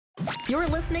You're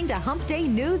listening to Hump Day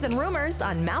News and Rumors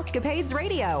on Mousecapades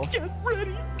Radio. Get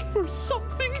ready for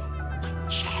something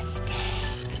majestic.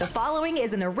 The following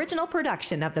is an original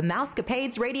production of the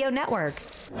Mousecapades Radio Network.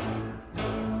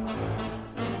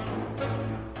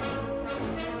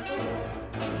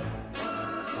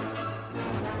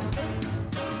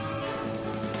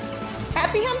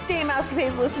 Happy Hump Day,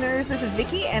 Mousecapades listeners. This is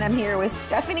Vicki, and I'm here with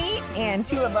Stephanie and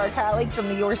two of our colleagues from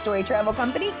the Your Story Travel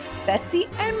Company, Betsy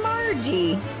and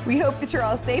Margie. We hope that you're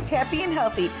all safe, happy, and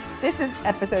healthy. This is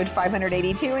episode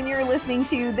 582, and you're listening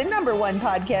to the number one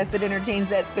podcast that entertains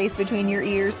that space between your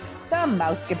ears, the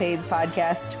Mousecapades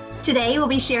Podcast. Today, we'll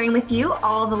be sharing with you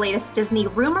all the latest Disney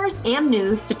rumors and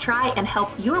news to try and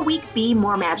help your week be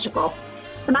more magical.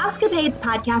 The Mousecapades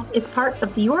Podcast is part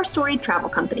of the Your Story Travel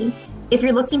Company. If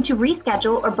you're looking to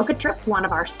reschedule or book a trip, one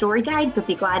of our story guides would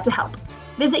be glad to help.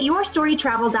 Visit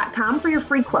yourstorytravel.com for your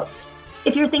free quote.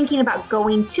 If you're thinking about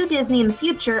going to Disney in the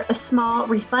future, a small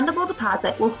refundable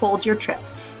deposit will hold your trip.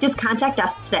 Just contact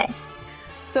us today.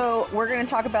 So we're going to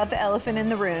talk about the elephant in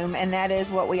the room, and that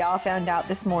is what we all found out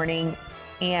this morning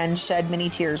and shed many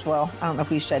tears. Well, I don't know if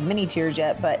we've shed many tears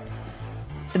yet, but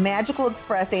the Magical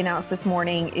Express they announced this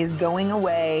morning is going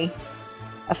away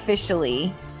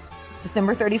officially.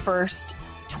 December 31st,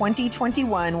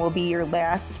 2021 will be your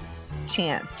last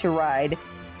chance to ride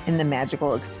in the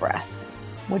Magical Express.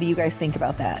 What do you guys think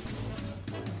about that?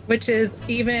 Which is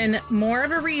even more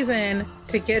of a reason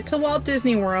to get to Walt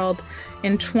Disney World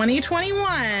in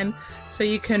 2021 so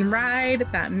you can ride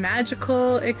that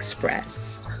Magical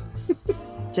Express.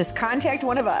 Just contact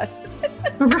one of us.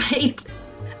 Right.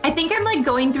 I think I'm like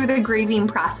going through the grieving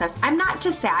process. I'm not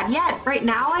just sad yet. Right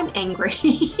now, I'm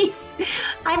angry.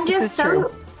 I'm just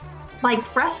so like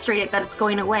frustrated that it's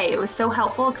going away. It was so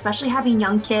helpful, especially having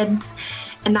young kids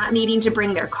and not needing to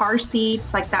bring their car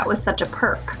seats. Like that was such a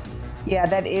perk. Yeah,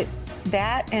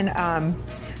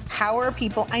 how are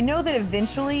people? I know that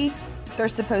eventually they're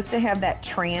supposed to have that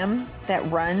tram that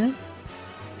runs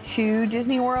to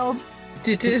Disney World.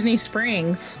 To Disney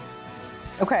Springs.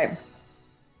 Okay.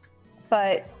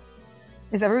 But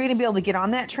is everybody going to be able to get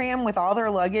on that tram with all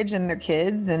their luggage and their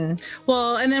kids? And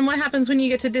then what happens when you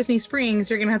get to Disney Springs?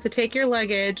 You're going to have to take your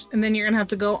luggage, and then you're going to have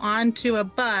to go on to a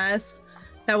bus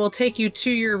that will take you to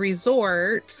your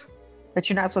resort. But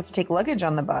you're not supposed to take luggage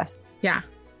on the bus. Yeah.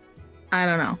 I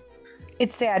don't know.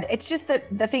 It's sad. It's just that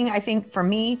the thing I think for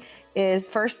me is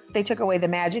first they took away the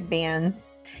magic bands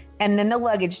and then the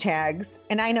luggage tags.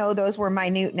 And I know those were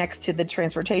minute next to the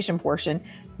transportation portion.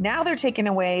 Now they're taking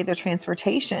away the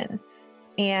transportation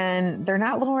and they're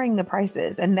not lowering the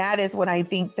prices. And that is what I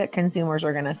think that consumers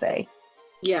are going to say.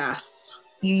 Yes.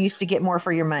 You used to get more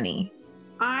for your money.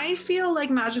 I feel like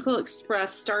Magical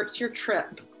Express starts your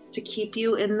trip to keep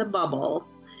you in the bubble.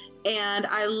 And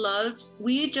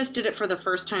we just did it for the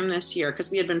first time this year because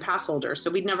we had been pass holders,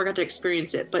 so we'd never got to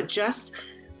experience it. But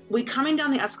we coming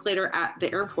down the escalator at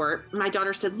the airport, my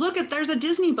daughter said, look, there's a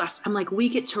Disney bus. I'm like, we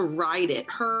get to ride it.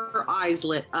 Her eyes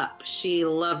lit up. She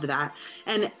loved that.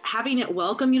 And having it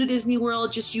welcome you to Disney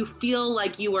World, just you feel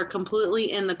like you are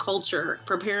completely in the culture,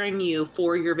 preparing you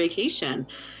for your vacation.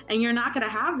 And you're not going to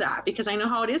have that because I know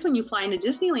how it is when you fly into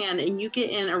Disneyland and you get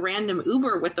in a random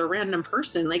Uber with a random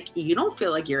person. Like, you don't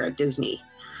feel like you're at Disney.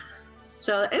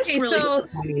 So it's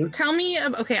exciting. Tell me,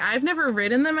 I've never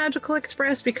ridden the Magical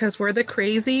Express because we're the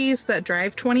crazies that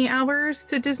drive 20 hours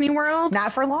to Disney World.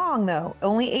 Not for long, though.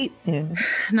 Only 8 soon.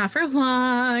 Not for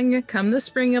long. Come the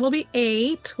spring, it'll be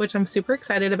 8, which I'm super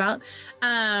excited about.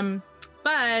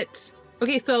 But,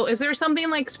 okay, so is there something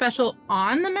like special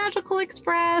on the Magical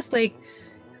Express? Like,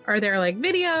 are there like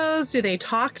videos? Do they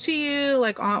talk to you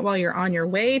like while you're on your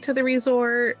way to the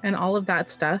resort and all of that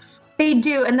stuff? They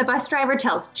do. And the bus driver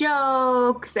tells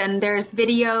jokes and there's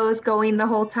videos going the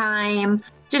whole time.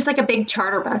 Just like a big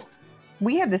charter bus.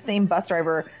 We had the same bus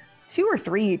driver 2 or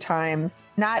 3 times,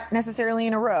 not necessarily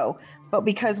in a row, but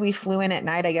because we flew in at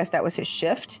night, I guess that was his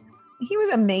shift. He was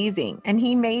amazing. And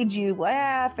he made you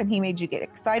laugh and he made you get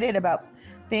excited about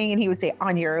thing. And he would say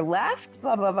on your left,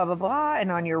 blah, blah, blah, blah, blah.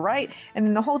 And on your right. And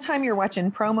then the whole time you're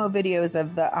watching promo videos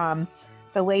of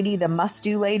the lady, the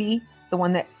must-do lady, the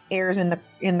one that airs in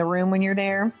the room when you're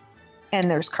there, and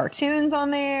there's cartoons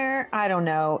on there. I don't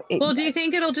know. Well, do you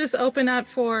think it'll just open up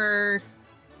for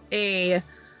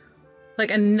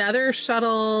another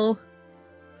shuttle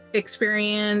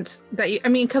experience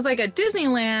because like at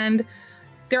Disneyland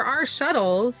there are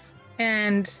shuttles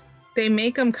and they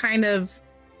make them kind of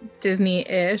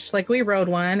Disney-ish. Like we rode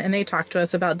one and they talked to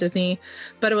us about Disney,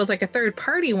 but it was like a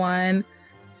third-party one,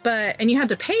 and you had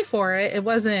to pay for it. It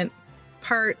wasn't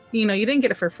you didn't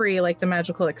get it for free like the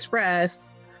Magical Express,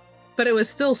 but it was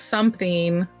still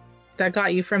something that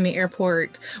got you from the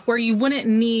airport where you wouldn't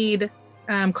need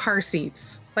car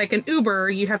seats. Like an Uber,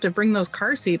 you have to bring those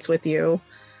car seats with you,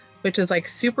 which is like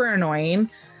super annoying.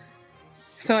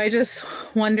 So I just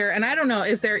wonder, and I don't know,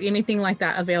 is there anything like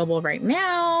that available right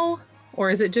now? Or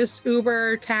is it just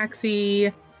Uber, taxi?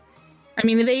 I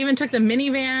mean, they even took the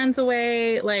minivans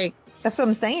away. Like, That's what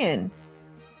I'm saying.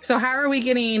 so how are we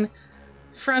getting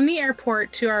from the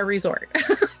airport to our resort?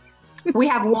 We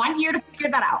have 1 year to figure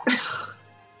that out.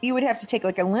 You would have to take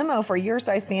like a limo for your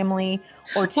size family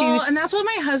or two. Well, and that's what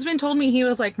my husband told me. He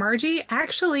was like, Margie,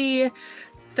 actually,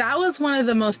 that was one of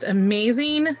the most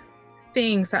amazing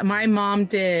things that my mom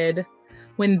did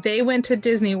when they went to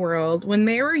Disney World. When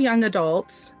they were young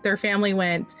adults, their family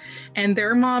went, and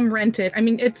their mom rented. I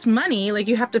mean, it's money, like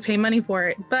you have to pay money for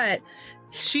it, but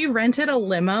she rented a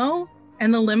limo,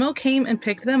 and the limo came and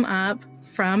picked them up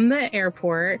from the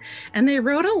airport, and they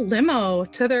rode a limo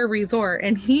to their resort.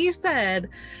 And he said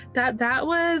that that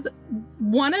was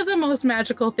one of the most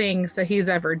magical things that he's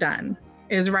ever done,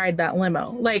 is ride that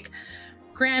limo. Like,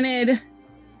 granted,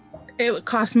 it would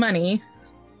cost money,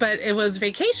 but it was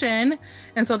vacation.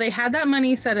 And so they had that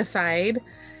money set aside.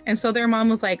 And so their mom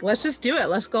was like, let's just do it.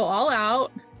 Let's go all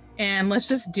out and let's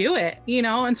just do it, you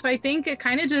know? And so I think it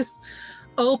kind of just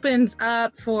opens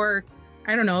up for,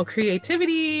 I don't know,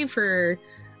 creativity, for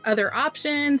other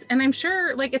options. And I'm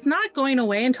sure like it's not going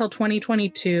away until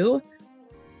 2022.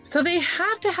 So they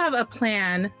have to have a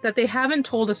plan that they haven't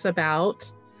told us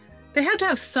about. They have to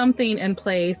have something in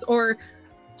place, or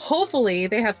hopefully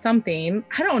they have something.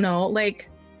 I don't know. Like,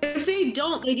 If they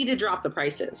don't, they need to drop the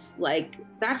prices. Like,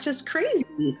 that's just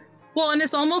crazy. well, and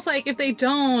it's almost like if they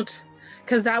don't,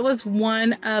 because that was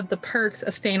one of the perks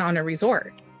of staying on a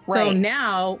resort. So Right.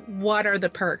 now what are the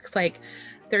perks? Like,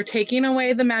 they're taking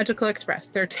away the Magical Express.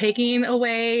 They're taking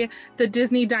away the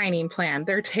Disney dining plan.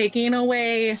 They're taking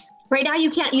away. Right now, you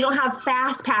don't have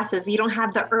fast passes. You don't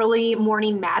have the early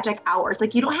morning magic hours.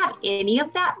 Like, you don't have any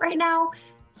of that right now.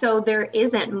 So there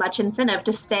isn't much incentive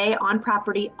to stay on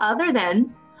property other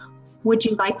than, would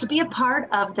you like to be a part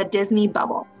of the Disney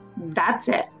bubble? That's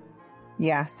it.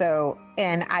 Yeah. So,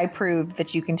 and I proved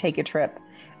that you can take a trip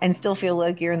and still feel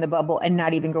like you're in the bubble and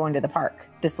not even go into the park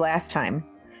this last time.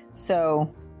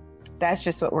 So that's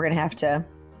just what we're going to have to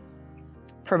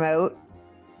promote.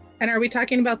 And are we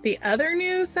talking about the other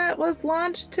news that was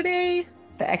launched today?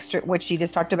 The extra, which you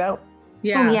just talked about.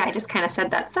 Yeah. Oh, yeah, I just kind of said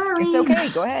that. Sorry. It's okay.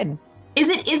 Go ahead. Is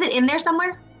it in there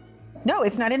somewhere? No,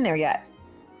 it's not in there yet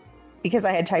because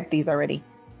I had typed these already.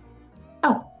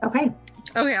 Oh, okay.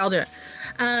 Okay, I'll do it.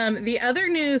 The other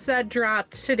news that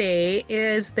dropped today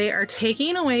is they are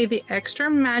taking away the extra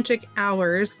magic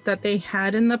hours that they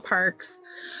had in the parks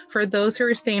for those who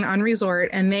are staying on resort,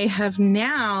 and they have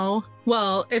now,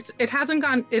 well, it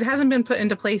hasn't been put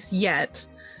into place yet.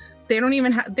 They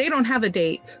don't have a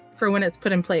date for when it's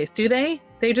put in place, do they?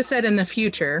 They just said in the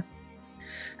future.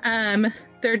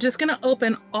 They're just going to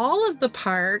open all of the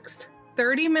parks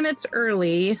 30 minutes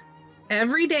early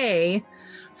every day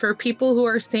for people who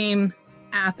are staying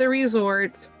at the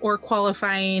resorts or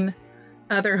qualifying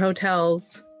other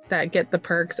hotels that get the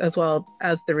perks as well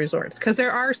as the resorts. Because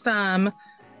there are some,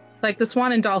 like the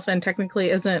Swan and Dolphin technically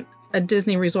isn't a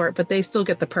Disney resort, but they still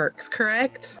get the perks,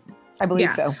 correct? I believe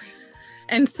Yeah. so.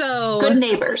 And so Good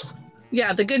neighbors.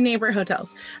 yeah, the Good Neighbor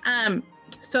hotels.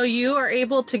 So you are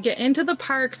able to get into the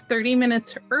parks 30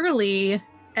 minutes early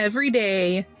every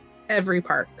day, every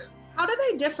park. How do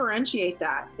they differentiate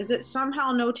that? Is it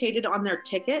somehow notated on their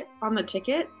ticket, on the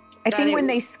ticket? I That think it- when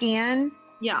they scan,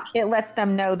 Yeah. it lets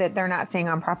them know that they're not staying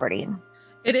on property.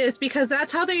 It is, because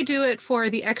that's how they do it for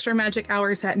the extra magic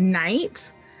hours at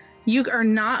night. You are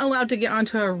not allowed to get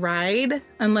onto a ride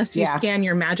unless you Yeah. scan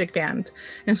your magic band.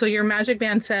 And so your magic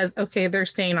band says, okay, they're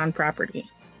staying on property.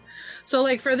 So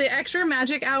like for the extra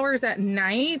magic hours at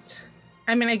night,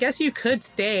 I mean, I guess you could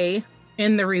stay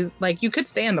in you could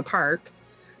stay in the park,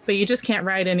 but you just can't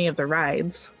ride any of the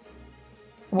rides.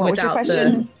 What was your Without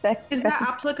question, Beck? Is that Betsy?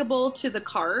 applicable to the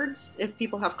cards if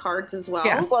people have cards as well?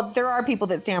 Yeah. Well, there are people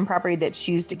that stay on property that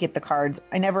choose to get the cards.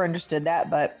 I never understood that,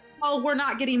 but Well, we're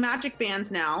not getting magic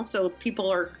bands now, so people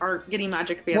are getting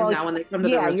magic bands Well, now when they come to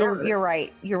yeah, the resort. you're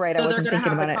right. You're right. So I they're wasn't going to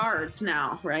thinking have about the it cards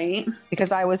now, right?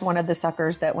 because I was one of the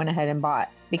suckers that went ahead and bought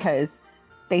because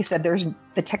they said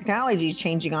the technology is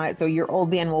changing on it, so your old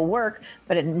band will work,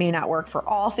 but it may not work for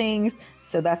all things.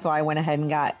 So that's why I went ahead and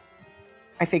got.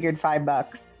 I figured $5.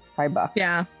 $5.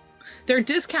 Yeah. They're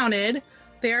discounted.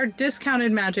 They are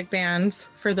discounted magic bands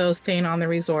for those staying on the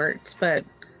resorts, but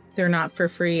they're not for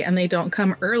free, and they don't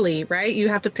come early, right? You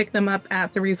have to pick them up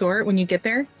at the resort when you get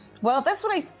there. Well, that's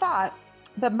what I thought,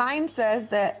 but mine says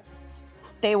that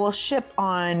they will ship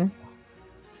on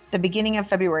the beginning of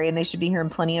February, and they should be here in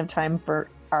plenty of time for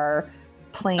our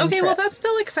plane Okay, trip. well, that's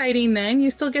still exciting then.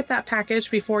 You still get that package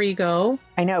before you go.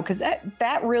 I know, because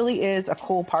that really is a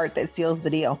cool part that seals the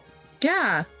deal.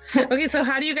 Yeah. Okay, so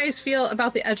how do you guys feel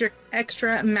about the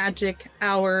extra magic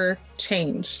hour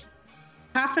change?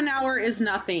 Half an hour is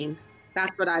nothing.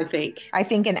 That's what I think. I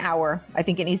think an hour. I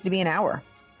think it needs to be an hour.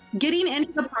 Getting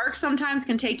into the park sometimes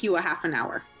can take you a half an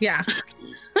hour. Yeah.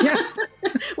 Yeah.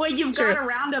 Well, you've got to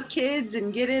round up kids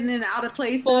and get in and out of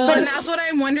places. Well, and that's what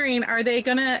I'm wondering. Are they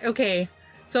gonna? Okay,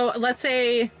 so let's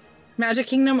say Magic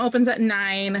Kingdom opens at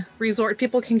 9. Resort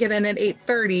people can get in at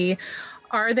 8:30.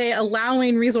 Are they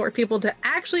allowing resort people to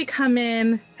actually come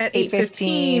in at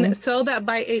 8:15 so that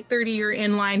by 8:30 you're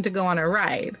in line to go on a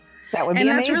ride? That would be and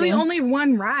amazing. that's really only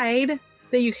one ride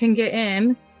that you can get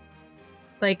in,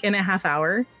 like in a half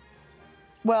hour.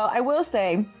 Well, I will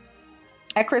say,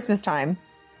 at Christmas time,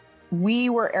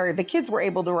 the kids were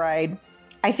able to ride,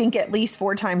 I think, at least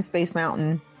 4 times Space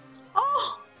Mountain.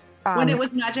 Oh, when it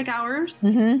was magic hours?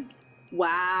 Mm-hmm.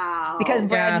 Wow. Because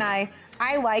Brad and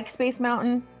I like Space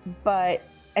Mountain, but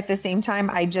at the same time,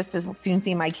 I just as soon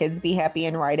see my kids be happy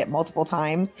and ride it multiple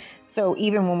times. So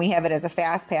even when we have it as a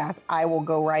fast pass, I will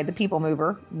go ride the People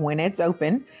Mover when it's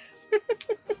open.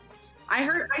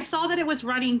 I saw that it was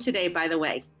running today, by the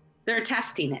way. They're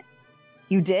testing it.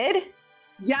 You did?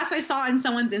 Yes, I saw on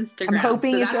someone's Instagram. I'm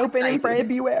hoping it's that's open in exciting.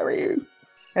 February.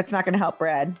 That's not going to help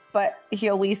Brad, but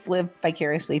he'll at least live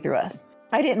vicariously through us.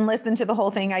 I didn't listen to the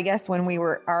whole thing, I guess, when we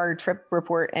were our trip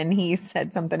report, and he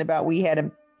said something about we had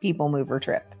a People Mover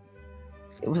trip.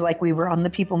 It was like we were on the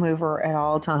People Mover at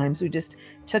all times. We just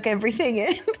took everything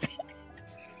in.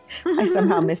 I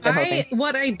somehow missed the whole thing.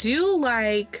 What I do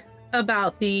like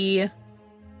about the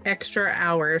extra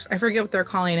hours, I forget what they're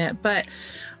calling it, but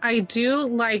I do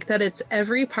like that it's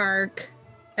every park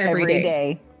every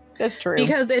day. That's true.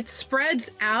 Because it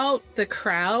spreads out the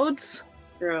crowds.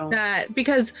 True.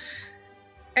 Because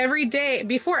every day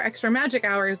before extra magic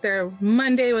hours,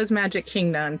 Monday was Magic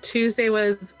Kingdom, Tuesday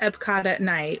was Epcot at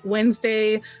night,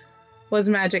 Wednesday was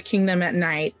Magic Kingdom at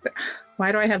night.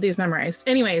 Why do I have these memorized?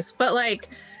 Anyways, but like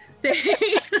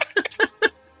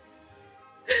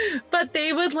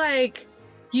they would like,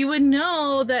 you would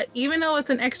know that even though it's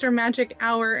an extra magic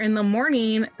hour in the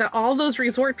morning, that all those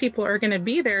resort people are going to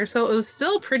be there. So it was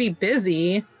still pretty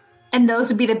busy. And those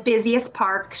would be the busiest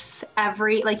parks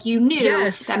you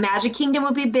knew that Magic Kingdom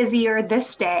would be busier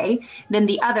this day than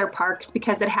the other parks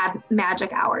because it had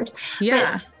magic hours.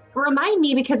 Yeah. But remind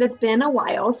me, because it's been a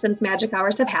while since magic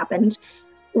hours have happened,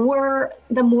 were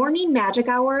the morning magic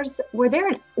hours, were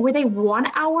they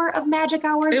 1 hour of magic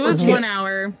hours? It was 1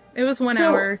 hour. It was 1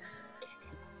 hour.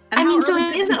 I mean, so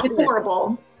it isn't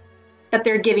horrible that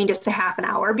they're giving just a half an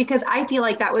hour, because I feel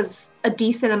like that was a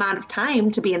decent amount of time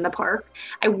to be in the park.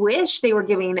 I wish they were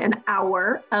giving an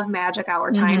hour of magic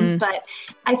hour time, but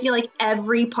I feel like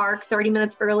every park 30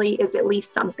 minutes early is at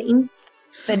least something.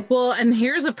 Well, and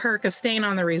here's a perk of staying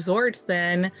on the resorts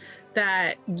then,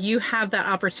 that you have that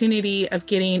opportunity of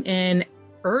getting in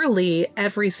early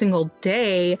every single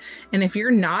day. And if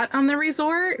you're not on the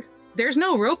resort, there's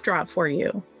no rope drop for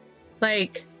you.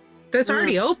 Like, that's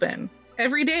already open.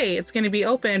 Every day it's going to be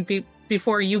open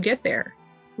before you get there.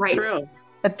 Right. True.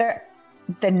 But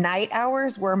the night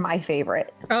hours were my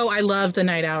favorite. Oh, I love the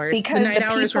night hours. Because the night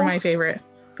hours were my favorite.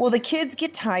 Well, the kids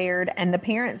get tired and the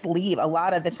parents leave a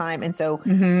lot of the time. And so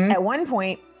at one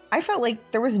point, I felt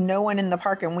like there was no one in the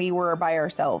park and we were by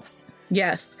ourselves.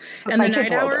 Yes. But And my the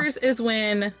kids night were older. hours is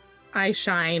when I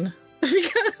shine.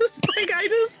 Because like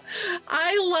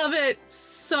I love it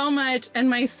so much. And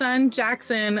my son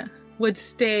Jackson would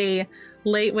stay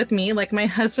late with me. Like, my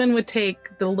husband would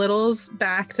take the littles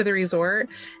back to the resort,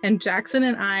 and Jackson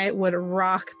and I would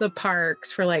rock the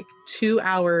parks for like 2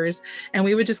 hours, and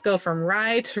we would just go from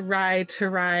ride to ride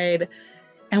to ride,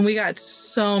 and we got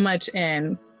so much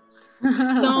in.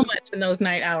 So much in those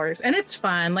night hours. And it's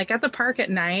fun. Like, at the park at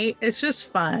night, it's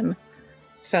just fun.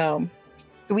 So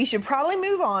we should probably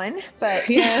move on, but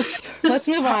yes, let's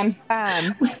move on.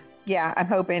 Yeah, I'm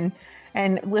hoping.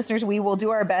 And listeners, we will do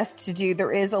our best to do.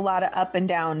 There is a lot of up and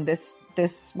down this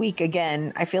week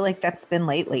again. I feel like that's been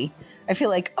lately. I feel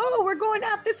like, oh, we're going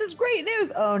up. This is great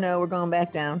news. Oh no, we're going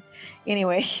back down.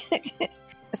 Anyway,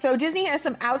 so Disney has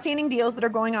some outstanding deals that are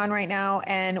going on right now,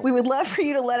 and we would love for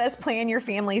you to let us plan your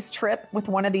family's trip with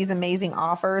one of these amazing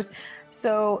offers.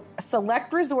 So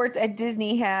select resorts at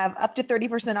Disney have up to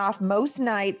 30% off most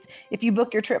nights if you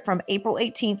book your trip from April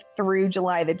 18th through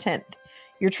July the 10th.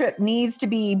 Your trip needs to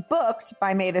be booked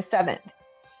by May the 7th.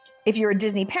 If you're a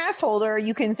Disney Pass holder,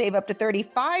 you can save up to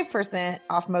 35%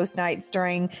 off most nights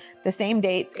during the same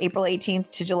dates, April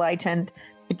 18th to July 10th.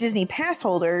 But Disney Pass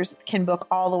holders can book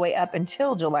all the way up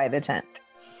until July the 10th.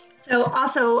 So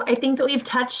also, I think that we've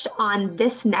touched on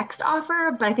this next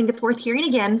offer, but I think it's worth hearing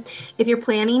again. If you're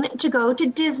planning to go to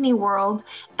Disney World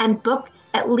and book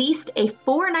at least a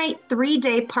 4-night,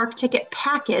 3-day park ticket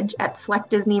package at select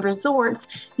Disney resorts,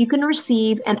 you can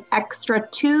receive an extra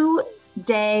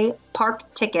 2-day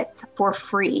park tickets for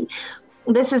free.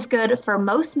 This is good for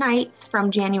most nights from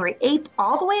January 8th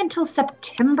all the way until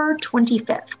September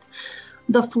 25th.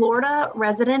 The Florida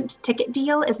resident ticket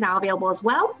deal is now available as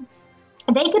well.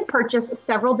 They could purchase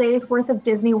several days worth of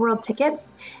Disney World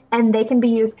tickets, and they can be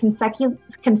used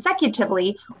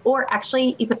consecutively, or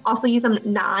actually you can also use them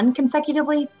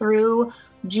non-consecutively through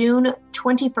June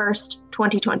 21st,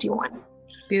 2021.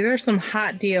 These are some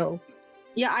hot deals.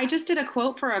 Yeah, I just did a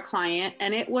quote for a client,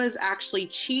 and it was actually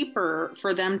cheaper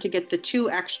for them to get the 2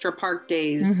 extra park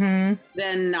days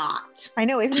than not. I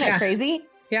know, isn't that crazy?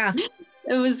 Yeah.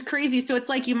 It was crazy. So it's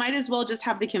like you might as well just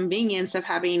have the convenience of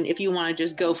having, if you want to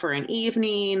just go for an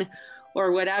evening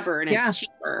or whatever, and it's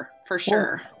cheaper for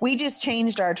sure. Well, we just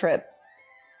changed our trip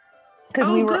because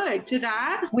good to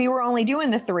that. We were only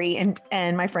doing the 3,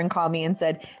 and my friend called me and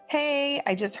said, "Hey,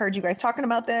 I just heard you guys talking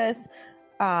about this.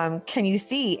 Can you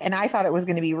see?" And I thought it was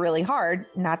going to be really hard.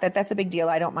 Not that that's a big deal.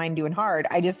 I don't mind doing hard.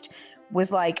 I just was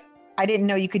like, I didn't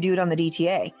know you could do it on the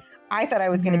DTA. I thought I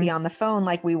was going to be on the phone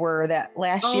like we were that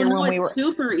last year when we were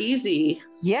super easy.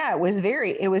 Yeah, it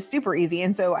was super easy.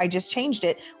 And so I just changed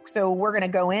it. So we're going to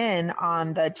go in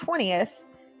on the 20th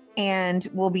and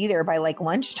we'll be there by like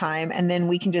lunchtime. And then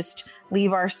we can just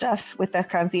leave our stuff with the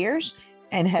concierge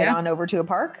and head on over to a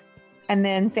park. And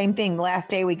then same thing, the last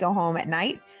day we go home at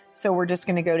night. So we're just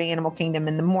going to go to Animal Kingdom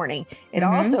in the morning. It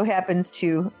also happens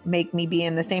to make me be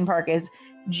in the same park as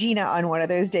Gina on one of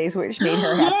those days, which made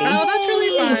her happy. Oh, that's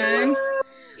really fun.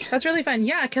 That's really fun.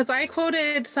 Yeah, because I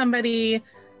quoted somebody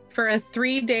for a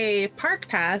 3-day park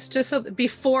pass just so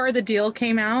before the deal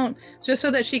came out, just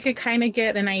so that she could kind of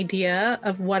get an idea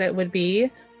of what it would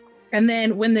be. And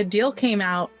then when the deal came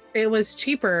out, it was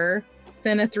cheaper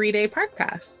than a 3-day park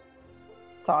pass.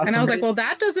 That's awesome. And I was like, well,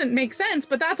 that doesn't make sense,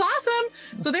 but that's awesome.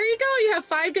 So there you go. You have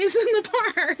 5 days in the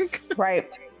park. Right.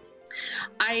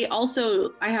 I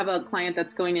have a client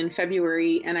that's going in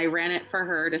February, and I ran it for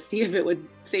her to see if it would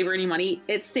save her any money.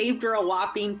 It saved her a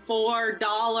whopping $4.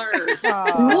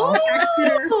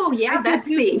 Oh, yeah, that's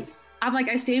me. I'm like,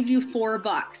 I saved you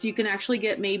 $4. You can actually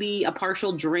get maybe a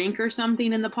partial drink or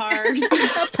something in the parks.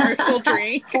 A partial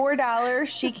drink. $4.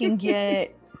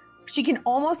 She can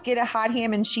almost get a hot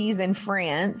ham and cheese in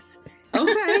France.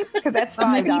 Okay. Because that's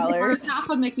 $5. Half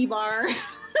a Mickey bar.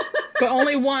 But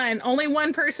only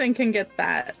one person can get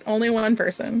that. Only one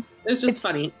person. It's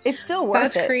funny. It's still worth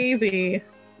it. That's crazy.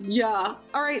 Yeah.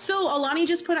 All right. So Alani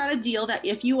just put out a deal that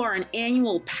if you are an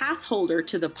annual pass holder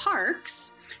to the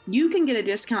parks, you can get a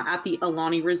discount at the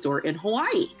Alani Resort in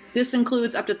Hawaii. This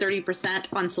includes up to 30%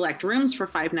 on select rooms for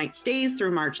 5-night stays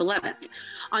through March 11th.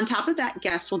 On top of that,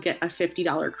 guests will get a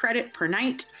 $50 credit per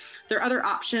night. There are other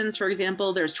options. For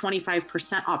example, there's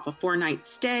 25% off a 4-night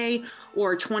stay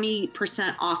or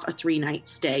 20% off a 3-night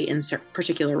stay in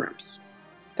particular rooms.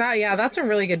 That's a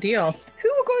really good deal.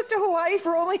 Who goes to Hawaii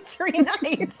for only 3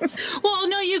 nights? Well,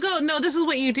 this is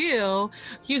what you do.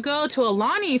 You go to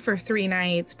Alani for 3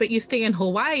 nights, but you stay in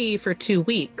Hawaii for 2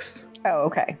 weeks. Oh,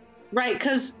 okay. Right,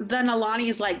 because then Alani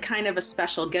is like kind of a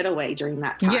special getaway during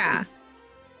that time. Yeah.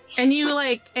 And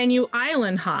you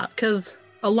island hop because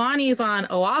Alani's on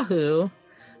Oahu,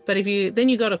 but then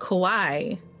you go to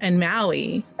Kauai and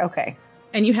Maui. Okay.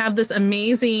 And you have this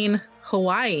amazing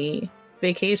Hawaii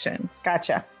vacation.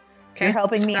 Gotcha. Okay. You're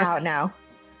helping me out now.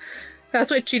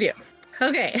 That's what you do.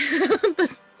 Okay.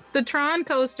 The Tron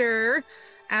coaster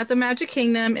at the Magic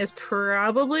Kingdom is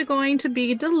probably going to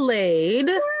be delayed.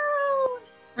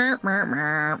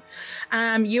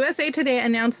 USA Today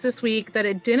announced this week that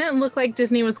it didn't look like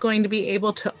Disney was going to be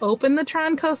able to open the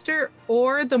Tron coaster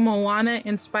or the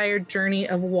Moana-inspired Journey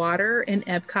of Water in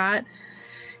Epcot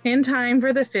in time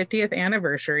for the 50th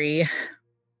anniversary.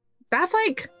 That's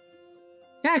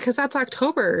because that's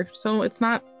October, so it's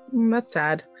not, that's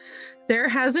sad. There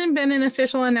hasn't been an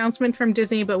official announcement from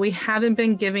Disney, but we haven't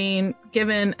been given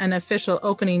an official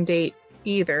opening date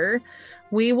either.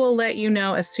 We will let you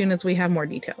know as soon as we have more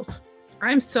details.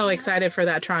 I'm so excited for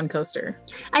that Tron coaster.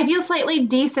 I feel slightly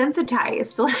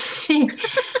desensitized.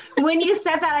 When you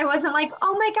said that, I wasn't like,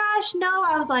 oh my gosh, no.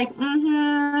 I was like,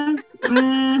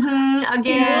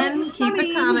 again, keep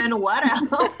it coming. What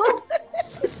else?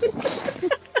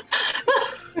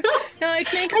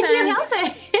 Makes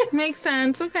sense. Makes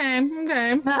sense. Okay.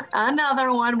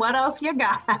 Another one. What else you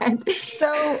got?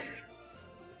 So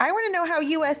I want to know how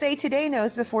USA Today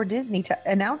knows before Disney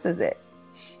announces it.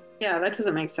 Yeah, that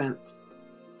doesn't make sense.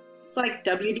 It's like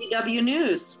WDW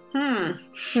News.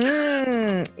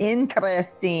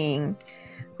 Interesting.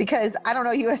 Because I don't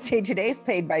know, USA Today is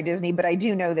paid by Disney, but I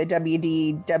do know that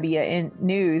WDW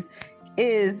News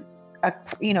is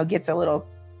gets a little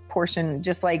portion,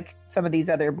 just like some of these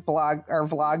other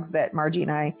vlogs that Margie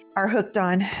and I are hooked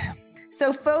on.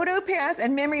 So PhotoPass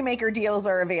and Memory Maker deals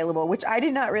are available, which I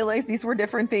did not realize these were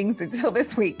different things until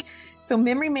this week. So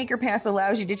Memory Maker Pass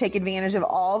allows you to take advantage of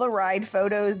all the ride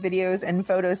photos, videos, and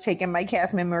photos taken by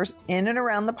cast members in and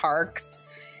around the parks.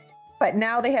 But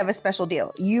now they have a special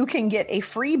deal. You can get a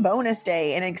free bonus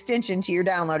day and extension to your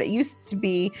download. It used to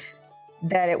be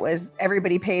that it was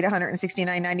everybody paid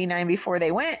 $169.99 before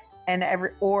they went,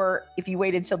 or if you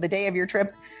waited till the day of your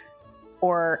trip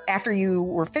or after you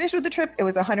were finished with the trip, it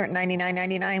was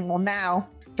 $199.99. Well, now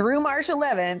through March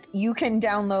 11th, you can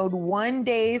download 1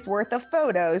 day's worth of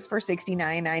photos for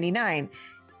 $69.99.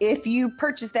 If you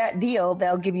purchase that deal,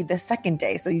 they'll give you the second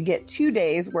day. So you get 2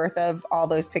 days worth of all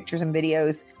those pictures and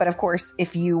videos. But of course,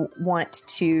 if you want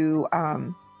to,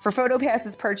 for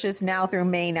PhotoPass's purchase now through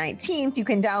May 19th, you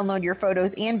can download your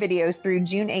photos and videos through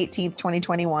June 18th,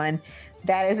 2021.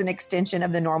 That is an extension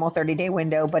of the normal 30-day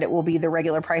window, but it will be the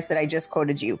regular price that I just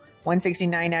quoted you,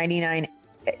 $169.99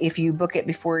 if you book it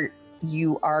before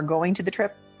you are going to the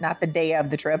trip, not the day of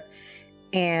the trip,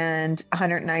 and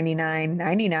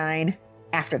 $199.99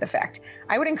 after the fact.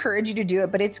 I would encourage you to do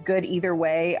it, but it's good either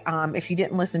way. If you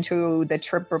didn't listen to the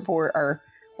trip report,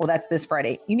 that's this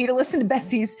Friday, you need to listen to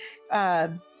Bessie's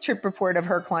trip report of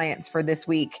her clients for this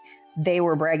week. They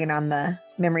were bragging on the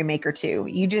Memory Maker too.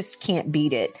 You just can't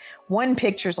beat it. One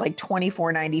picture's like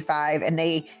 $24.95 and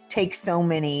they take so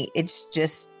many. It's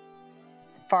just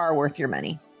far worth your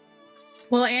money.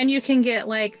 Well, and you can get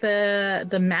like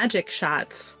the magic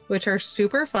shots, which are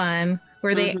super fun,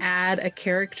 where they add a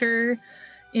character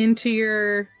into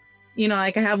your,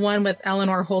 like I have one with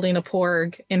Eleanor holding a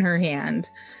porg in her hand,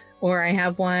 or I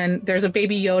have one, there's a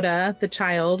baby Yoda, the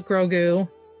child, Grogu,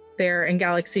 there in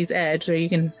Galaxy's Edge, so you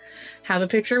can have a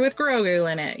picture with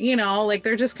Grogu in it,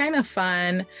 they're just kind of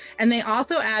fun. And they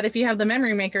also add, if you have the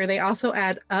Memory Maker, they also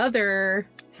add other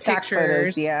stock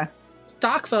photos,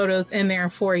 stock photos in there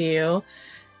for you.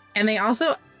 And they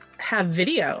also have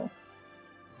video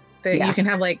that you can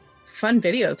have like fun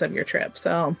videos of your trip.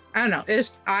 So I don't know.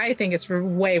 I think it's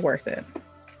way worth it.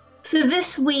 So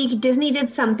this week, Disney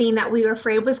did something that we were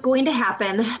afraid was going to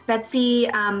happen. Betsy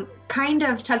kind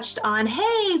of touched on,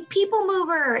 hey, People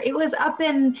Mover. It was up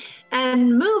and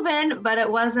moving, but it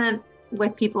wasn't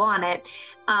with people on it.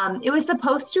 It was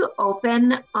supposed to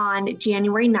open on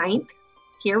January 9th.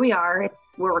 Here we are.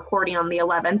 We're recording on the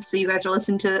 11th, so you guys are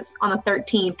listening to this on the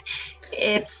 13th.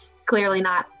 It's clearly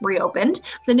not reopened.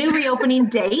 The new reopening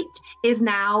date is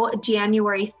now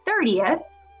January 30th.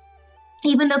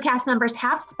 Even though cast members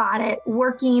have spotted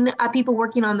people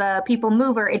working on the People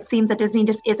Mover, it seems that Disney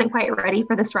just isn't quite ready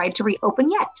for this ride to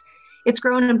reopen yet. It's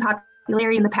grown in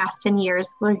popularity in the past 10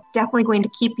 years. We're definitely going to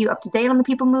keep you up to date on the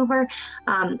People Mover.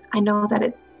 I know that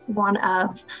it's one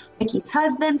of Mickey's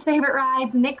husband's favorite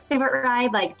ride, Nick's favorite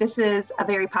ride. Like, this is a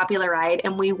very popular ride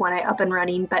and we want it up and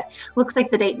running, but looks like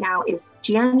the date now is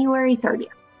January 30th.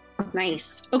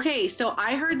 Nice. Okay, so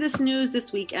I heard this news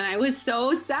this week and I was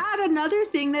so sad. Another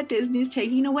thing that Disney's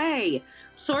taking away.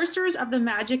 Sorcerers of the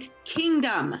Magic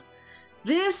Kingdom.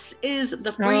 This is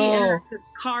the free interactive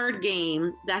card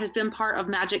game that has been part of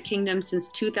Magic Kingdom since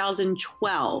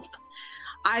 2012.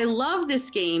 I love this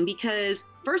game because,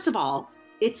 first of all,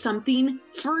 it's something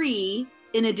free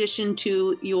in addition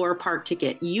to your park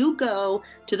ticket. You go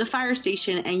to the fire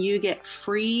station and you get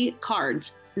free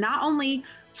cards, not only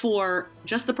for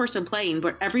just the person playing,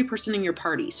 but every person in your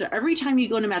party. So every time you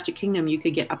go to Magic Kingdom, you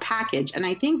could get a package. And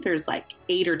I think there's like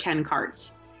 8 or 10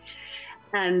 cards.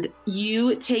 And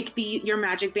you take your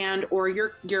Magic Band or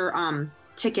your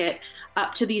ticket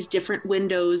up to these different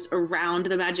windows around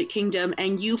the Magic Kingdom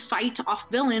and you fight off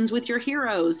villains with your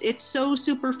heroes. It's so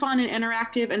super fun and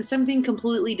interactive and something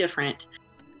completely different.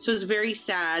 So it's very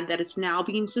sad that it's now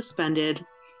being suspended.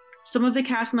 Some of the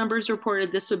cast members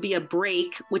reported this would be a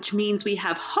break, which means we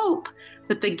have hope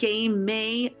that the game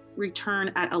may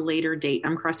return at a later date.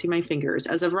 I'm crossing my fingers.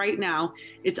 As of right now,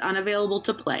 it's unavailable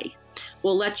to play.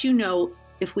 We'll let you know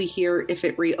if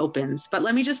it reopens. But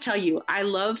let me just tell you, I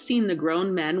love seeing the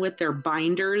grown men with their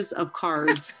binders of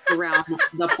cards around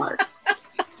the park.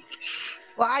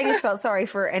 Well, I just felt sorry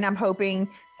and I'm hoping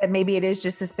that maybe it is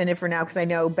just suspended for now, because I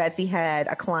know Betsy had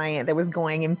a client that was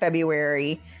going in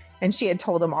February And she had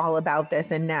told him all about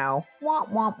this, and now, wah,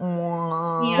 wah,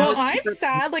 wah. Yeah. Well, I'm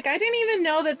sad. Like, I didn't even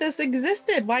know that this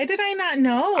existed. Why did I not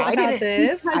know about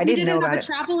this? I didn't know have about a it.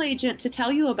 travel agent to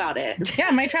tell you about it.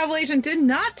 Yeah, my travel agent did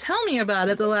not tell me about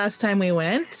it the last time we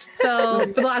went. So for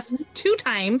the last 2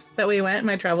 times that we went,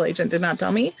 my travel agent did not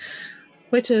tell me,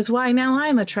 which is why now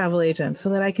I'm a travel agent, so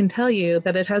that I can tell you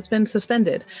that it has been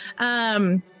suspended.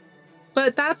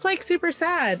 But that's like super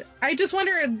sad. I just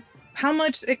wondered how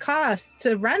much it costs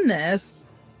to run this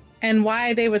and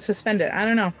why they would suspend it. I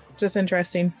don't know. Just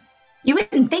interesting. You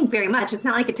wouldn't think very much. It's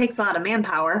not like it takes a lot of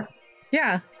manpower.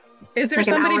 Yeah. Is there Like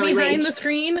an somebody hourly behind wage. the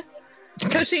screen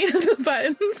pushing the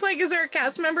buttons? Like, is there a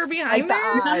cast member behind Like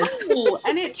the there? Oz. No,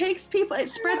 and it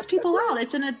spreads people out.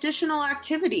 It's an additional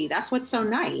activity. That's what's so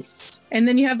nice. And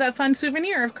then you have that fun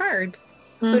souvenir of cards.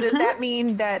 So does Mhm. that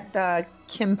mean that the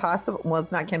Kim Possible, well,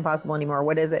 it's not Kim Possible anymore.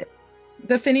 What is it?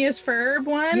 The Phineas Ferb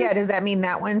one? Yeah, does that mean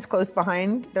that one's close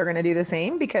behind? They're going to do the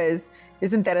same? Because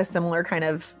isn't that a similar kind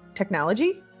of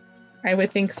technology? I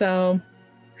would think so.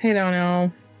 I don't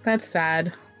know. That's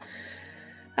sad.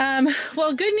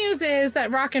 Well, good news is that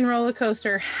Rock and Roller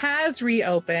Coaster has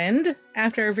reopened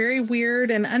after a very weird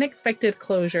and unexpected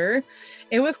closure.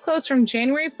 It was closed from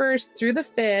January 1st through the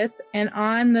 5th, and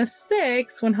on the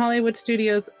 6th, when Hollywood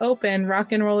Studios opened,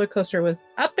 Rock and Roller Coaster was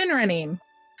up and running.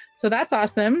 So that's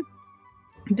awesome.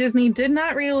 Disney did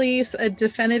not release a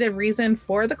definitive reason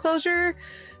for the closure,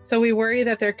 so we worry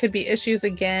that there could be issues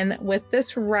again with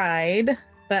this ride.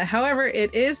 But however,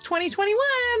 it is 2021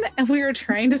 and we are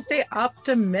trying to stay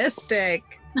optimistic.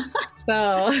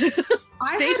 So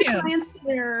stay tuned.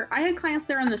 I had clients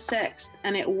there on the 6th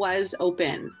and it was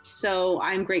open. So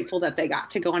I'm grateful that they got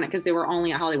to go on it because they were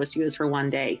only at Hollywood Studios for 1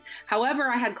 day. However,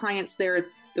 I had clients there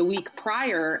the week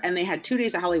prior and they had 2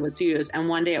 days at Hollywood Studios and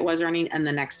 1 day it was running and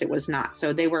the next it was not.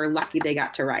 So they were lucky they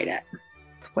got to ride it.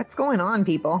 What's going on,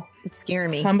 people? It's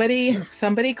scaring me.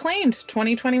 Somebody claimed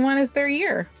 2021 is their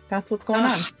year. That's what's going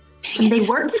on. They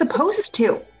weren't supposed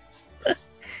to.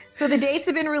 So the dates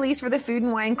have been released for the Food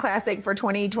and Wine Classic for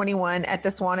 2021 at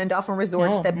the Swan and Dolphin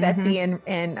Resorts Oh, that Betsy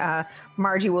and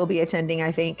Margie will be attending,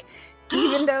 I think.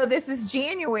 Even though this is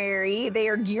January, they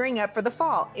are gearing up for the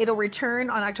fall. It'll return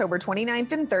on October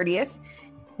 29th and 30th.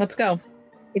 Let's go.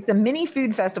 It's a mini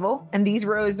food festival, and these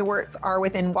resorts are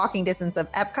within walking distance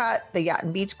of Epcot, the Yacht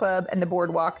and Beach Club, and the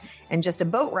Boardwalk, and just a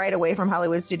boat ride away from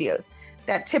Hollywood Studios.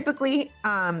 That typically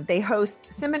they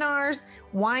host seminars,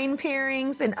 wine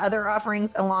pairings, and other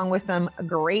offerings, along with some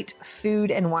great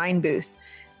food and wine booths.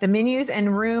 The menus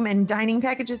and room and dining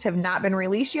packages have not been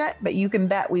released yet, but you can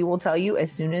bet we will tell you as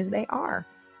soon as they are.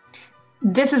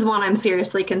 This is one I'm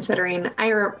seriously considering.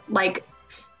 I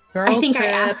think I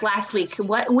asked last week,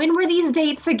 when were these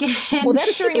dates again? Well,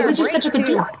 that's during it our was just break, such a good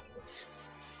too. deal.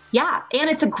 Yeah, and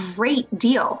it's a great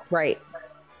deal. Right.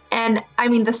 And I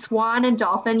mean, the Swan and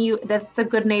Dolphin, that's a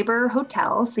Good Neighbor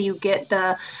hotel, so you get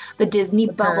the Disney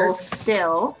bubble perks.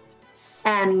 still,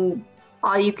 and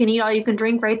all you can eat, all you can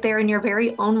drink right there in your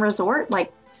very own resort.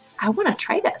 Like, I want to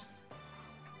try this.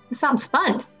 It sounds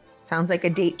fun. Sounds like a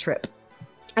date trip.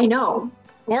 I know.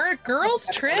 Or a girls'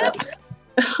 trip.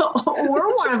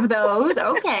 Or one of those.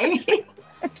 Okay.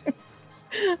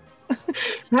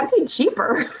 That'd be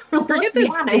cheaper. Forget Let's be this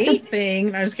honest. date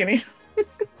thing. No, I'm just kidding.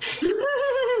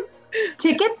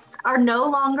 Tickets are no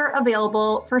longer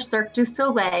available for Cirque du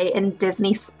Soleil in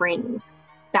Disney Springs.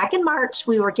 Back in March,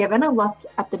 we were given a look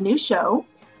at the new show,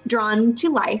 Drawn to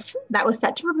Life, that was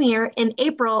set to premiere in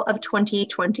April of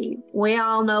 2020. We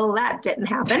all know that didn't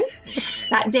happen.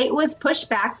 That date was pushed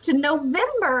back to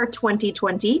November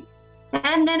 2020,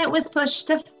 and then it was pushed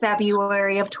to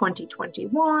February of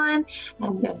 2021,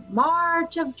 and then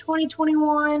March of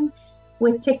 2021,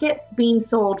 with tickets being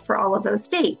sold for all of those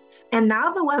dates. And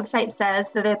now the website says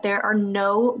that there are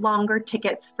no longer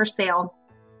tickets for sale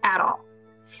at all.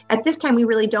 At this time, we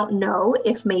really don't know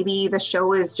if maybe the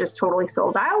show is just totally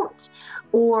sold out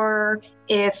or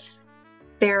if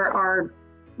there are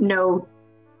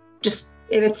if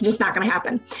it's just not going to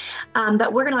happen.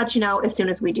 But we're going to let you know as soon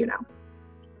as we do know.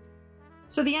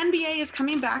 So the NBA is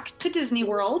coming back to Disney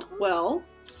World. Well,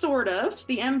 sort of.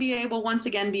 The NBA will once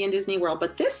again be in Disney World,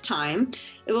 but this time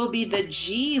it will be the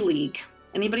G League.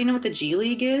 Anybody know what the G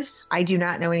League is? I do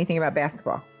not know anything about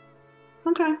basketball.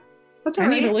 Okay. That's all I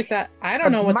need to right. look that. I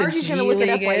don't know what Margie's the going to look it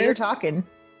up G-League while you're is. talking.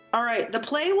 All right. The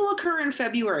play will occur in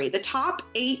February. The top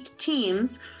 8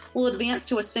 teams will advance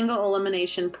to a single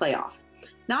elimination playoff.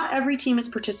 Not every team is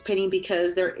participating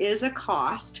because there is a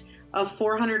cost of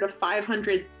 $400,000 to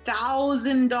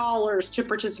 $500,000 to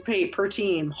participate per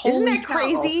team. Isn't Holy that cow.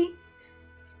 crazy?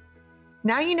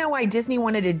 Now you know why Disney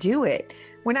wanted to do it.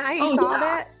 When I Oh, saw yeah.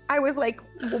 that, I was like,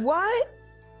 what?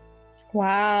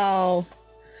 Wow.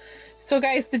 So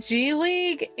guys, the G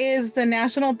League is the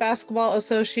National Basketball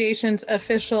Association's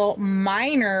official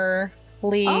minor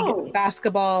league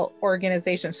basketball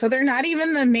organization. So they're not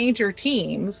even the major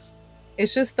teams.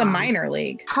 It's just the minor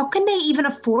league. How can they even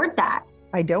afford that?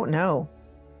 I don't know.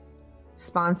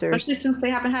 Sponsors. Especially since they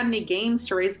haven't had any games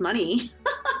to raise money.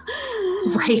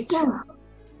 Right.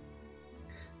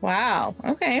 Wow.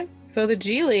 Okay. So the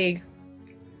G League.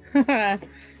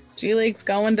 G League's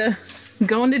going to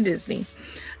Disney.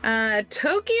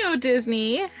 Tokyo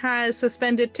Disney has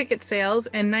suspended ticket sales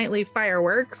and nightly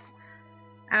fireworks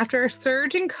after a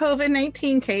surge in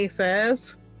COVID-19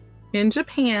 cases in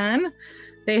Japan.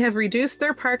 They have reduced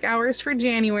their park hours for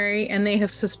January, and they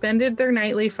have suspended their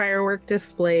nightly firework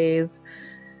displays.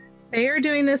 They are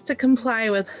doing this to comply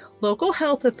with local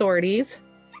health authorities.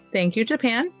 Thank you,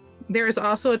 Japan. There is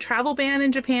also a travel ban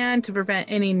in Japan to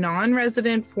prevent any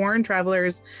non-resident foreign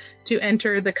travelers to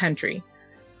enter the country.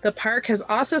 The park has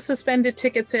also suspended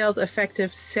ticket sales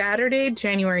effective Saturday,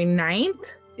 January 9th.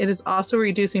 It is also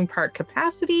reducing park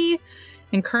capacity,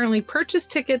 and currently purchased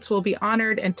tickets will be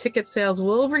honored and ticket sales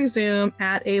will resume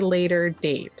at a later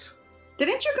date.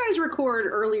 Didn't you guys record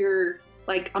earlier,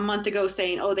 like a month ago,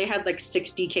 saying, they had like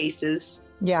 60 cases?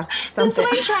 Yeah, That's something.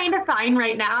 what I'm trying to find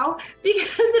right now, because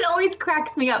it always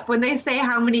cracks me up when they say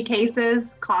how many cases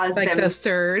caused Like them. the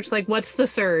surge. Like, what's the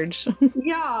surge?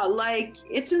 Yeah, like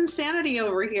it's insanity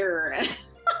over here.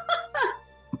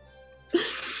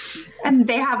 And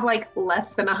they have like less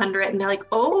than 100, and they're like,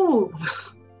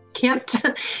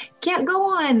 can't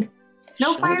go on.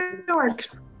 No fireworks.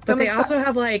 But they also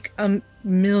have like a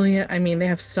million. I mean, they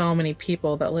have so many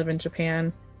people that live in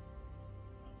Japan.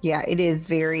 Yeah, it is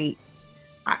very.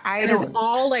 I And don't. it's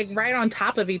all like right on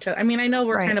top of each other. I mean, I know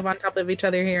we're Right. kind of on top of each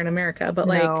other here in America, but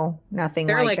like No, nothing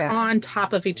they're like that. on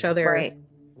top of each other Right.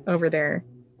 over there.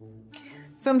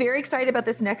 So I'm very excited about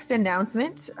this next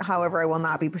announcement. However, I will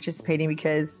not be participating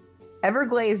because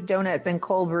Everglazed Donuts and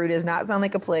Cold Brew does not sound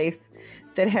like a place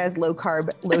that has low carb,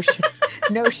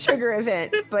 no sugar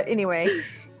events. But anyway,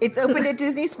 it's opened at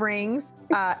Disney Springs.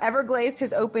 Everglazed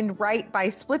has opened right by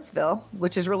Splitsville,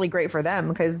 which is really great for them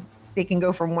because they can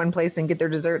go from one place and get their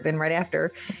dessert then right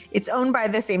after. It's owned by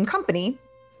the same company.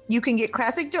 You can get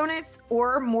classic donuts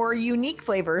or more unique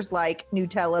flavors like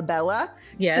Nutella Bella,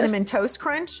 Yes. Cinnamon Toast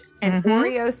Crunch, and Mhm.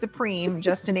 Oreo Supreme,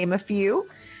 just to name a few.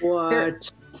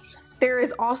 What? There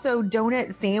is also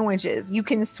donut sandwiches. You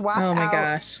can swap Oh my out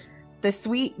gosh. the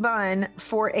sweet bun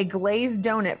for a glazed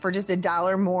donut for just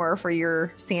 $1 more for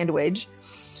your sandwich.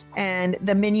 And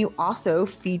the menu also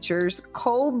features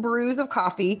cold brews of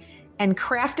coffee and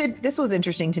crafted, this was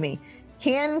interesting to me,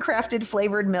 handcrafted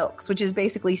flavored milks, which is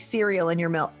basically cereal in your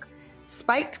milk,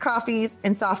 spiked coffees,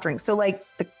 and soft drinks. So like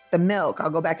the milk, I'll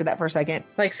go back to that for a second.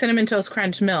 Like Cinnamon Toast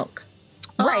Crunch milk.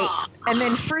 Right. And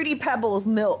then Fruity Pebbles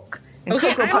milk. And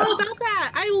Okay, Cocoa I'm all Puffs. about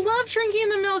that. I love drinking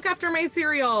the milk after my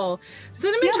cereal.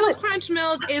 Cinnamon Yeah, Toast Crunch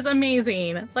milk is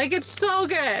amazing. Like, it's so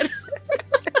good.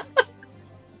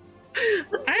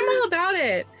 I'm all about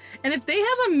it. And if they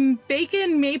have a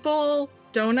bacon maple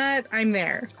donut, I'm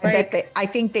there. I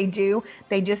think they do.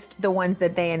 They just, the ones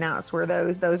that they announced were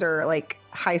those are like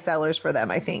high sellers for them,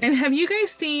 I think. And have you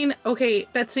guys seen, okay,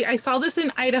 Betsy, I saw this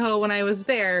in Idaho when I was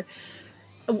there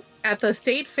at the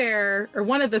state fair, or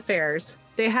one of the fairs.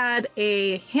 They had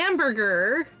a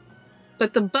hamburger,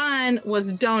 but the bun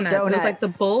was donuts. It was like the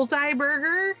Donuts. bullseye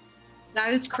burger.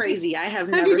 That is crazy. I have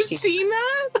Have never you seen seen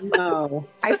that? No.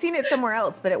 I've seen it somewhere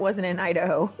else, but it wasn't in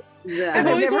Idaho. Yeah. I've I've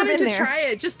always never wanted been to there. try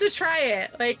it, just to try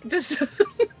it. Like, just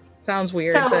sounds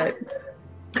weird, So- but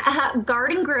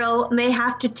Garden Grill may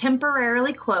have to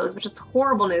temporarily close, which is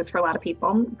horrible news for a lot of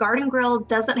people. Garden Grill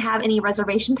doesn't have any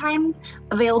reservation times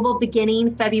available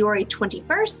beginning February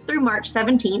 21st through March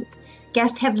 17th.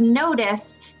 Guests have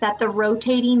noticed that the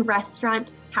rotating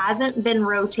restaurant hasn't been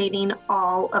rotating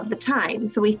all of the time.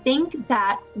 So we think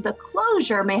that the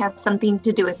closure may have something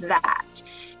to do with that.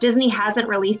 Disney hasn't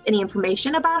released any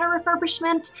information about a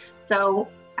refurbishment. So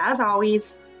as always,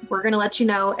 we're going to let you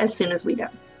know as soon as we do.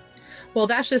 well,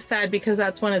 that's just sad because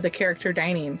that's one of the character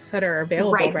dinings that are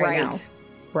available right now.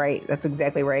 Right. That's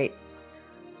exactly right.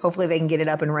 Hopefully they can get it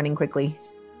up and running quickly.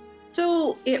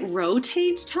 So it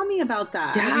rotates? Tell me about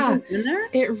that. Yeah. Have you been there?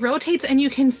 It rotates, and you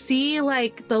can see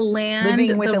like the land,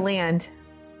 Living with the land.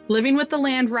 Living with the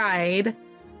Land ride.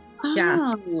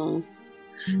 Yeah. Oh.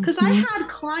 Because I had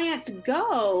clients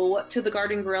go to the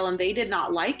Garden Grill and they did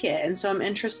not like it. And so I'm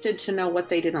interested to know what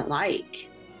they didn't like.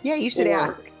 Yeah, you should Or-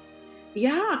 ask.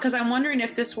 Yeah, because I'm wondering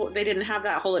if they didn't have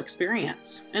that whole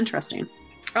experience. Interesting.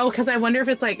 Oh, because I wonder if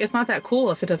it's like, it's not that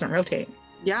cool if it doesn't rotate.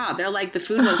 Yeah, they're like, the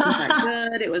food wasn't that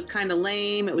good. It was kind of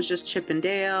lame. It was just Chip and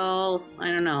Dale. I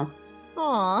don't know.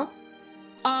 Aw.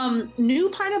 New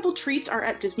pineapple treats are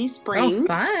at Disney Springs. Oh,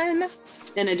 fun.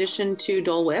 In addition to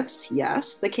Dole Whips,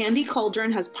 yes. The Candy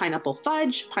Cauldron has pineapple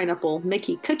fudge, pineapple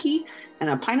Mickey cookie, and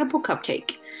a pineapple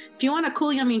cupcake. If you want a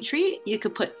cool, yummy treat, you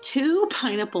could put 2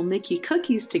 pineapple Mickey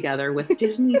cookies together with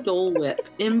Disney Dole Whip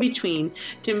in between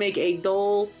to make a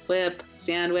Dole Whip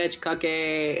sandwich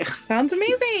cookie. Sounds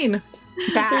amazing.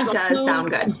 That does sound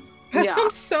good. That Yeah.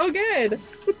 sounds so good.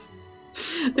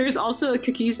 There's also a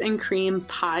cookies and cream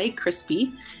pie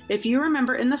crispy. If you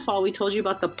remember in the fall, we told you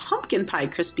about the pumpkin pie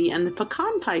crispy and the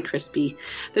pecan pie crispy.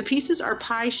 The pieces are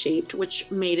pie shaped, which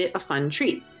made it a fun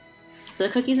treat. The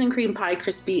cookies and cream pie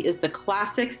crispy is the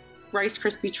classic Rice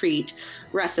Krispie treat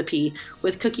recipe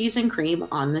with cookies and cream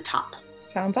on the top.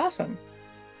 Sounds awesome.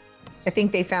 I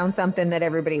think they found something that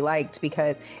everybody liked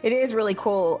because it is really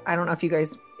cool. I don't know if you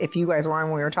guys were on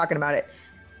when we were talking about it,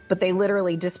 but they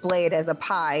literally display it as a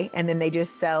pie and then they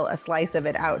just sell a slice of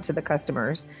it out to the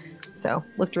customers. So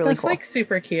looked really That's cool. like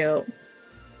super cute.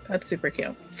 That's super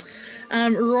cute.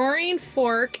 Roaring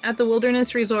Fork at the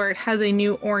Wilderness Resort has a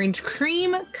new orange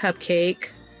cream cupcake.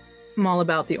 I'm all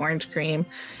about the orange cream.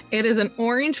 It is an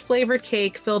orange flavored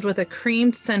cake filled with a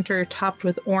creamed center topped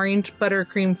with orange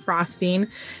buttercream frosting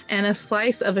and a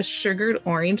slice of a sugared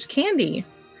orange candy.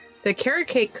 The carrot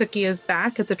cake cookie is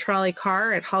back at the trolley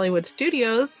car at Hollywood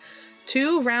Studios.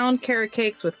 2 round carrot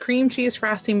cakes with cream cheese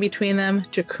frosting between them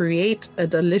to create a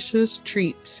delicious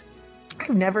treat. I've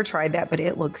never tried that, but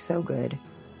it looks so good.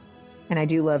 And I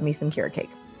do love me some carrot cake.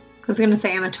 I was going to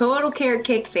say, I'm a total carrot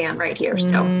cake fan right here.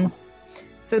 So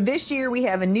So this year we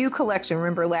have a new collection.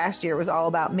 Remember last year it was all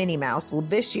about Minnie Mouse. Well,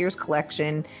 this year's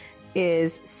collection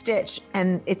is Stitch,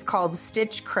 and it's called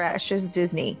Stitch Crashes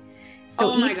Disney.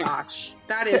 So my gosh,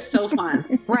 that is so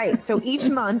fun. Right. So each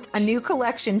month, a new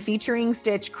collection featuring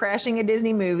Stitch crashing a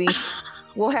Disney movie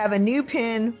will have a new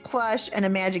pin, plush, and a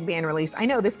magic band release. I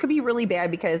know this could be really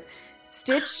bad because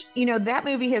Stitch, that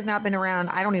movie has not been around.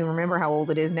 I don't even remember how old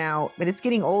it is now, but it's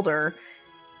getting older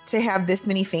to have this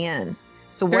many fans.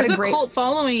 So what There's a a great cult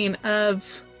following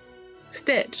of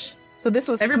Stitch. So this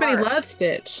was Everybody smart. loves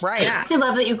Stitch. Right. Yeah. I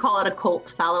love that you call it a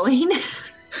cult following.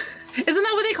 Isn't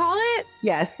that what they call it?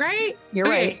 Yes. Right? You're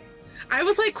Okay. right. I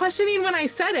was like questioning when I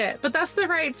said it, but that's the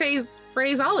right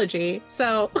phraseology.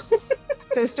 So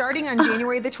So starting on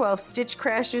January the 12th, Stitch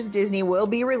Crashes Disney will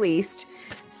be released.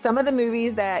 Some of the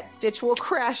movies that Stitch will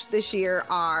crash this year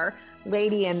are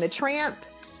Lady and the Tramp,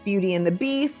 Beauty and the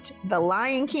Beast, The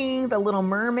Lion King, The Little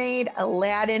Mermaid,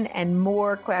 Aladdin, and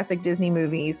more classic Disney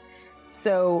movies.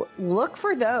 So look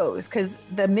for those because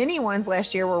the mini ones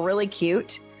last year were really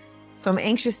cute. So I'm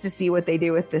anxious to see what they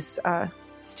do with this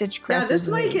Stitch Crashes. Yeah, this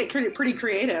might movies. get pretty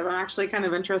creative. I'm actually kind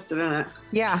of interested in it.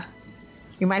 Yeah.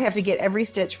 You might have to get every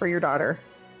Stitch for your daughter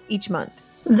each month.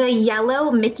 The yellow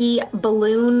Mickey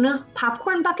balloon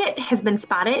popcorn bucket has been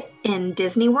spotted in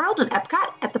Disney World and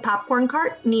Epcot at the popcorn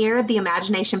cart near the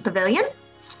Imagination Pavilion.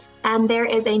 And there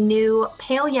is a new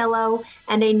pale yellow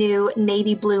and a new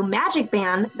navy blue magic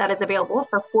band that is available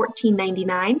for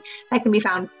 $14.99. That can be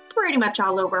found pretty much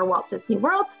all over Walt Disney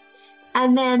World.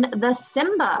 And then the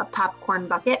Simba popcorn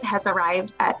bucket has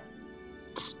arrived at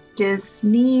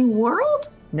Disney World.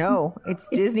 No, it's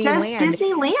It says Disneyland.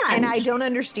 Disneyland. And I don't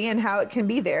understand how it can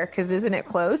be there because isn't it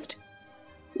closed?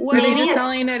 are they Maybe just it-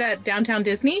 selling it at Downtown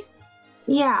Disney?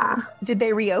 Yeah. Did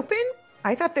they reopen?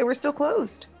 I thought they were still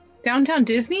closed. Downtown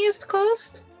Disney is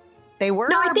closed? They were?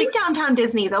 No, I think downtown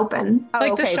Disney's open. Oh,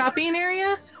 Like okay. the shopping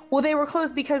area? Well, they were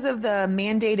closed because of the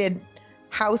mandated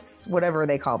house, whatever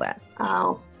they call that.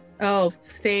 Oh. Oh,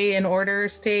 stay in order,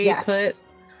 stay Yes. put,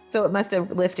 So it must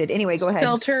have lifted. Anyway, go ahead.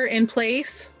 shelter in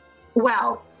place.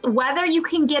 Well, whether you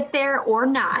can get there or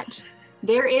not,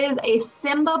 there is a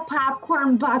Simba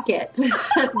popcorn bucket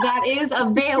that is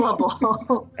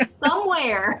available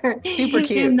somewhere Super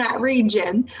cute. in that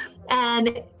region.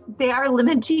 And they are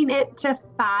limiting it to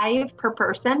 5 per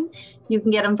person. You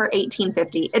can get them for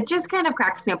 $18.50. It just kind of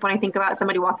cracks me up when I think about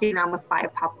somebody walking around with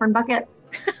 5 popcorn buckets.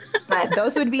 But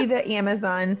Those would be the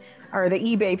Amazon or the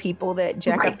eBay people that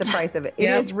jack up the Right. price of it. It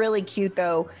Yep. is really cute,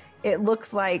 though. It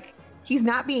looks like he's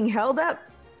not being held up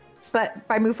but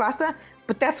by Mufasa,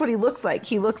 but that's what he looks like.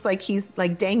 He looks like he's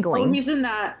like Oh, dangling. he's in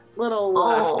that little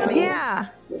Oh. funny- Yeah,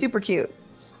 super cute.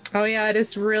 Oh, yeah, it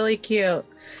is really cute.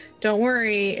 Don't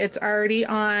worry, it's already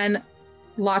on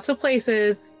lots of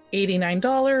places.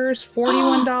 $89,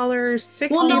 $41,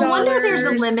 $60. well, no wonder there's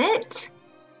a limit.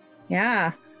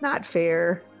 Yeah. Not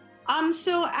fair.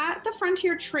 So at the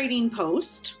Frontier Trading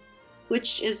Post,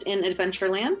 which is in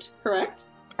Adventureland, correct?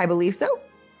 I believe so.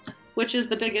 which is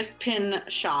the biggest pin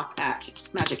shop at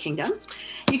Magic Kingdom.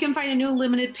 You can find a new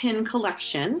limited pin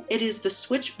collection. It is the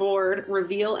Switchboard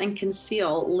Reveal and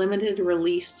Conceal limited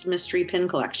release mystery pin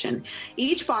collection.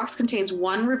 Each box contains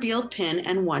one revealed pin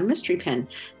and one mystery pin.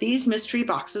 These mystery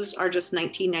boxes are just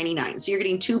 $19.99. So you're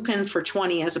getting 2 pins for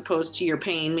 $20 as opposed to you're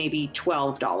paying maybe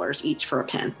 $12 each for a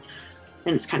pin.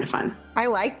 And it's kind of fun. I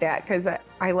like that because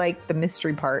I like the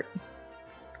mystery part.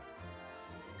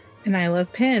 And I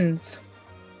love pins.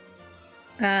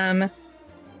 There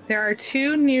are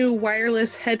 2 new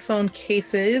wireless headphone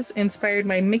cases inspired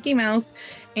by Mickey Mouse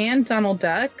and Donald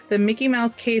Duck. The Mickey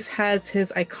Mouse case has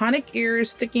his iconic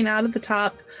ears sticking out of the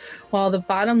top, while the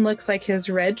bottom looks like his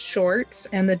red shorts.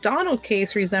 And the Donald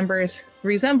case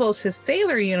resembles his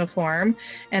sailor uniform.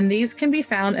 And these can be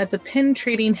found at the pin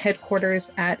trading headquarters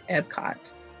at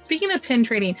Epcot. Speaking of pin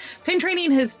trading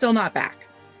is still not back,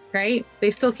 right?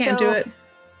 They still can't do it.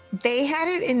 They had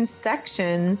it in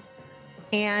sections.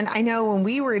 And I know when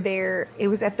we were there, it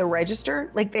was at the register.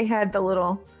 Like they had the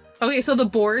little. Okay, so the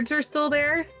boards are still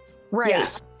there? Right.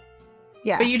 Yes.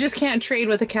 Yes. But you just can't trade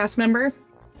with a cast member?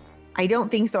 I don't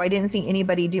think so. I didn't see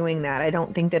anybody doing that. I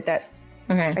don't think that's.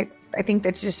 Okay. I think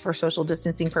that's just for social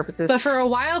distancing purposes. But for a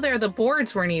while there, the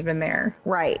boards weren't even there.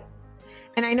 Right.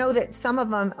 And I know that some of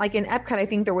them, like in Epcot, I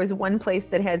think there was one place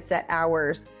that had set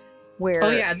hours where.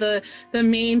 Oh, yeah. The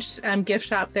main gift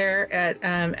shop there at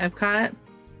Epcot.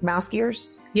 Mouse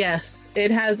Gears? Yes, it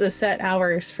has a set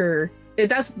hours for it.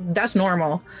 That's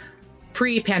normal,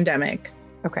 pre-pandemic.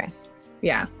 Okay.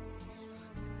 Yeah.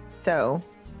 So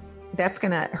that's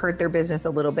gonna hurt their business a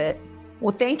little bit.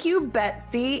 Well, thank you,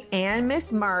 Betsy and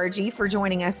Miss Margie, for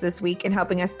joining us this week and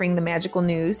helping us bring the magical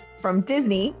news from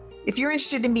Disney. If you're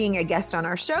interested in being a guest on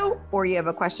our show, or you have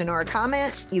a question or a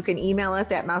comment, you can email us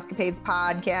at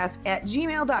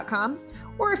mousecapadespodcast@gmail.com.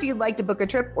 Or if you'd like to book a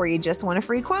trip or you just want a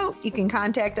free quote, you can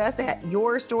contact us at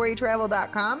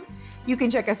yourstorytravel.com. You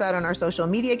can check us out on our social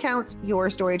media accounts,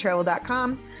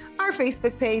 yourstorytravel.com, our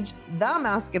Facebook page, The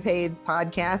Mousecapades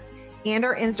Podcast, and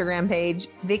our Instagram page,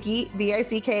 Vickie,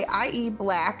 VICKIE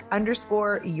Black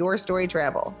 _ Your Story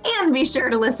Travel. And be sure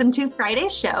to listen to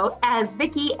Friday's show as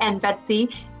Vickie and Betsy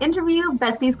interview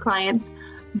Betsy's clients,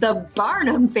 the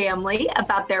Barnum family,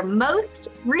 about their most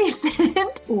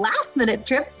recent last-minute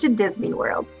trip to Disney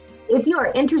World. If you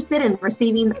are interested in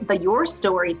receiving the Your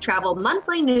Story Travel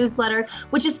monthly newsletter,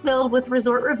 which is filled with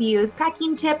resort reviews,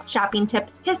 packing tips, shopping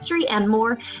tips, history, and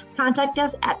more, contact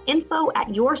us at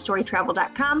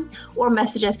info@yourstorytravel.com or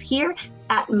message us here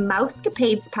at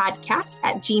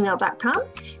mousecapadespodcast@gmail.com,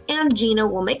 and Gina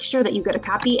will make sure that you get a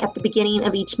copy at the beginning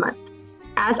of each month.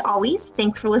 As always,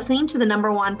 thanks for listening to the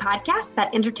 #1 podcast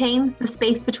that entertains the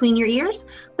space between your ears,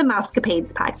 the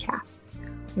Mousecapades Podcast.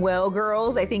 Well,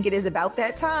 girls, I think it is about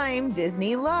that time.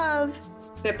 Disney love.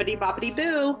 Bippity boppity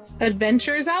boo.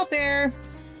 Adventures out there.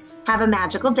 Have a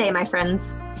magical day, my friends.